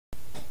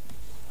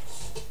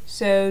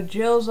So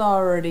Jill's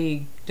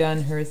already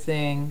done her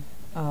thing,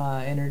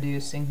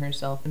 introducing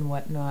herself and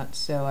whatnot,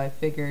 so I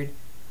figured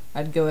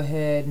I'd go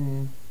ahead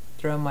and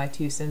throw my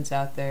 2 cents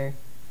out there.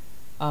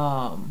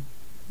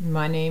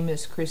 My name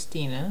is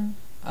Kristina,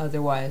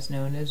 otherwise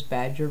known as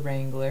Badger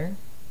Wrangler.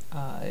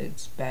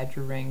 It's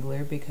Badger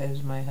Wrangler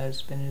because my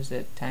husband is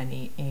a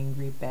tiny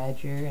angry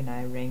badger and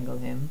I wrangle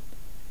him.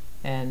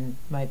 And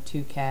my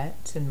 2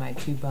 cats and my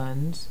 2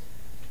 buns.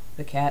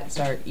 The cats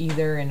are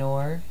Either and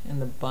Or, and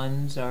the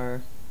buns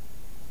are,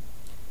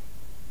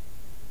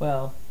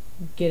 well,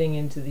 getting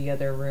into the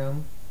other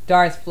room.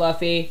 Darth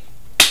Fluffy,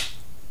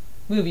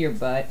 move your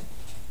butt.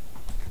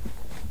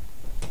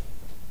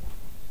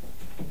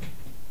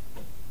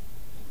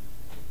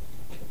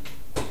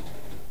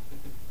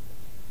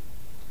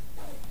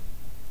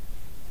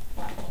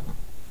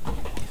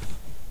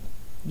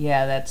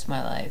 Yeah, that's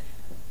my life.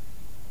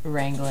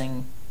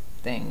 Wrangling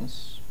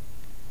things.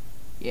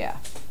 Yeah.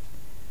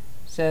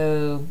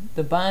 So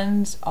the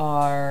buns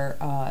are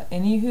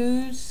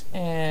Anywho's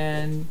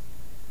and,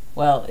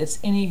 well, it's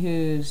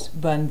Anywho's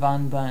Bun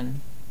Von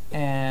Bun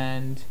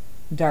and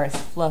Darth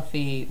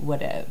Fluffy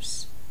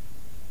Whatevs.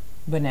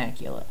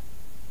 Vernacular.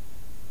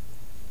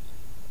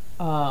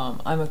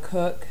 I'm a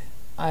cook.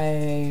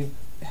 I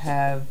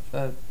have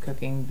a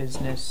cooking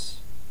business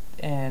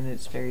and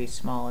it's very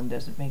small and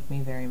doesn't make me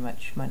very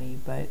much money,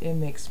 but it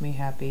makes me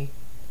happy.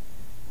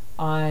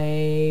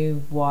 I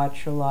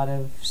watch a lot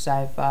of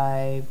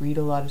sci-fi, read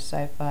a lot of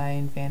sci-fi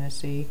and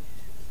fantasy.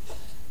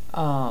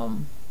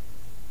 I'm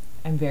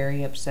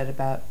very upset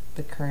about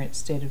the current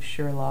state of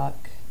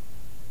Sherlock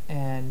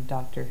and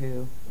Doctor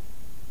Who.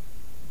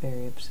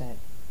 Very upset.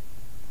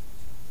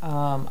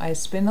 I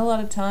spend a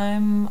lot of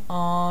time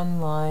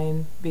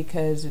online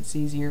because it's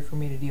easier for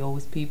me to deal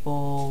with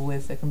people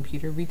with a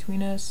computer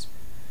between us.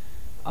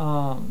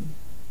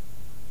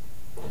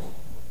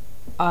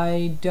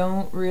 I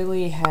don't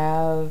really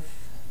have,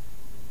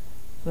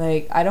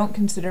 like, I don't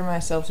consider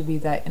myself to be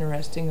that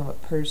interesting of a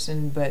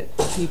person, but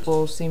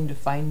people seem to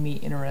find me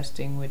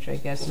interesting, which I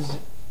guess is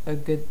a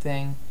good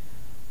thing.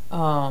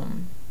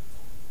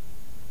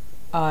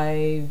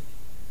 I've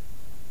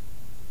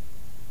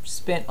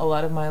spent a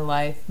lot of my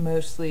life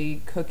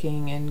mostly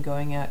cooking and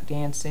going out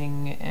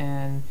dancing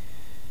and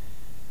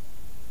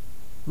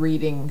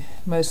reading,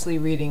 mostly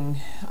reading.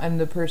 I'm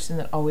the person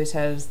that always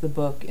has the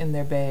book in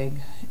their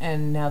bag,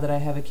 and now that I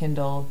have a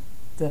Kindle,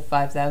 the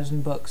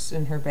 5,000 books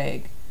in her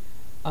bag.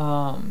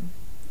 I'm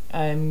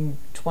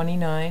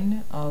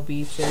 29, I'll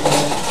be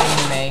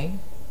 38 in May.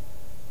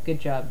 Good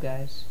job,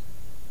 guys.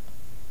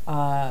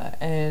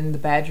 And the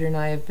Badger and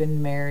I have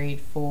been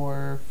married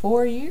for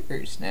 4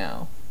 years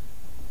now.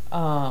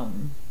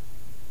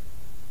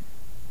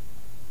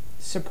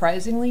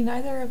 Surprisingly,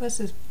 neither of us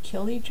has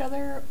killed each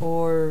other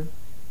or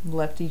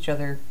left each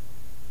other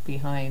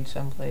behind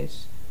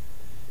someplace.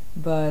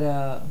 But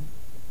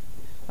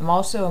I'm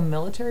also a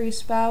military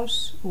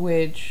spouse,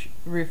 which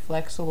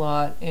reflects a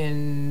lot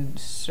in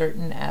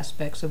certain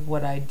aspects of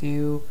what I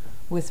do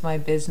with my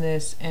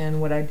business and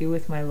what I do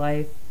with my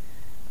life.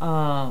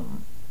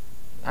 I'm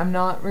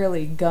not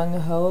really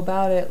gung-ho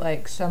about it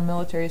like some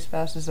military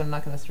spouses. I'm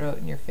not going to throw it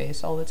in your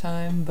face all the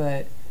time,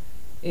 but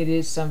it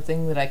is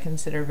something that I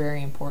consider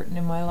very important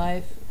in my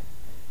life.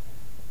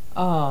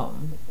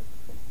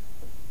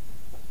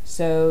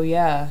 So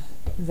yeah,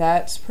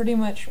 that's pretty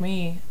much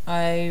me.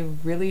 I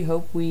really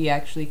hope we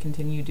actually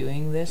continue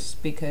doing this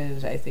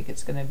because I think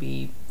it's gonna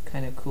be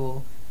kind of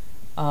cool.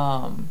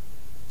 I'm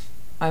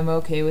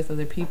okay with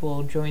other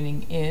people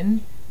joining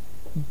in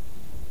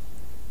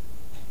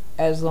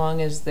as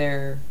long as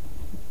they're,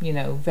 you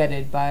know,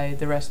 vetted by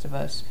the rest of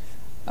us,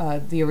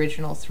 the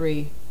original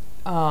 3.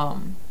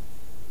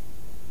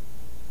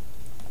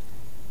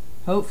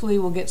 Hopefully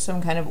we'll get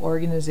some kind of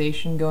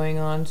organization going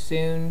on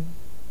soon.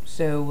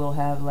 So we'll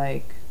have,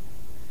 like,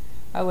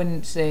 I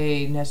wouldn't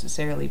say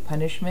necessarily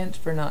punishment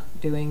for not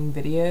doing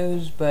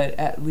videos, but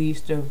at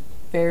least a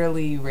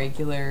fairly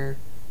regular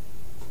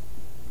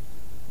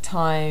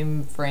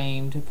time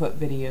frame to put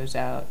videos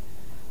out.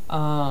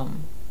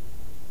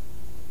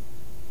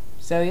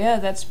 So yeah,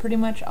 that's pretty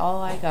much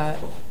all I got.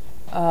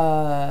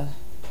 Now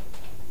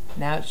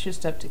it's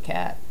just up to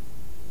Kat.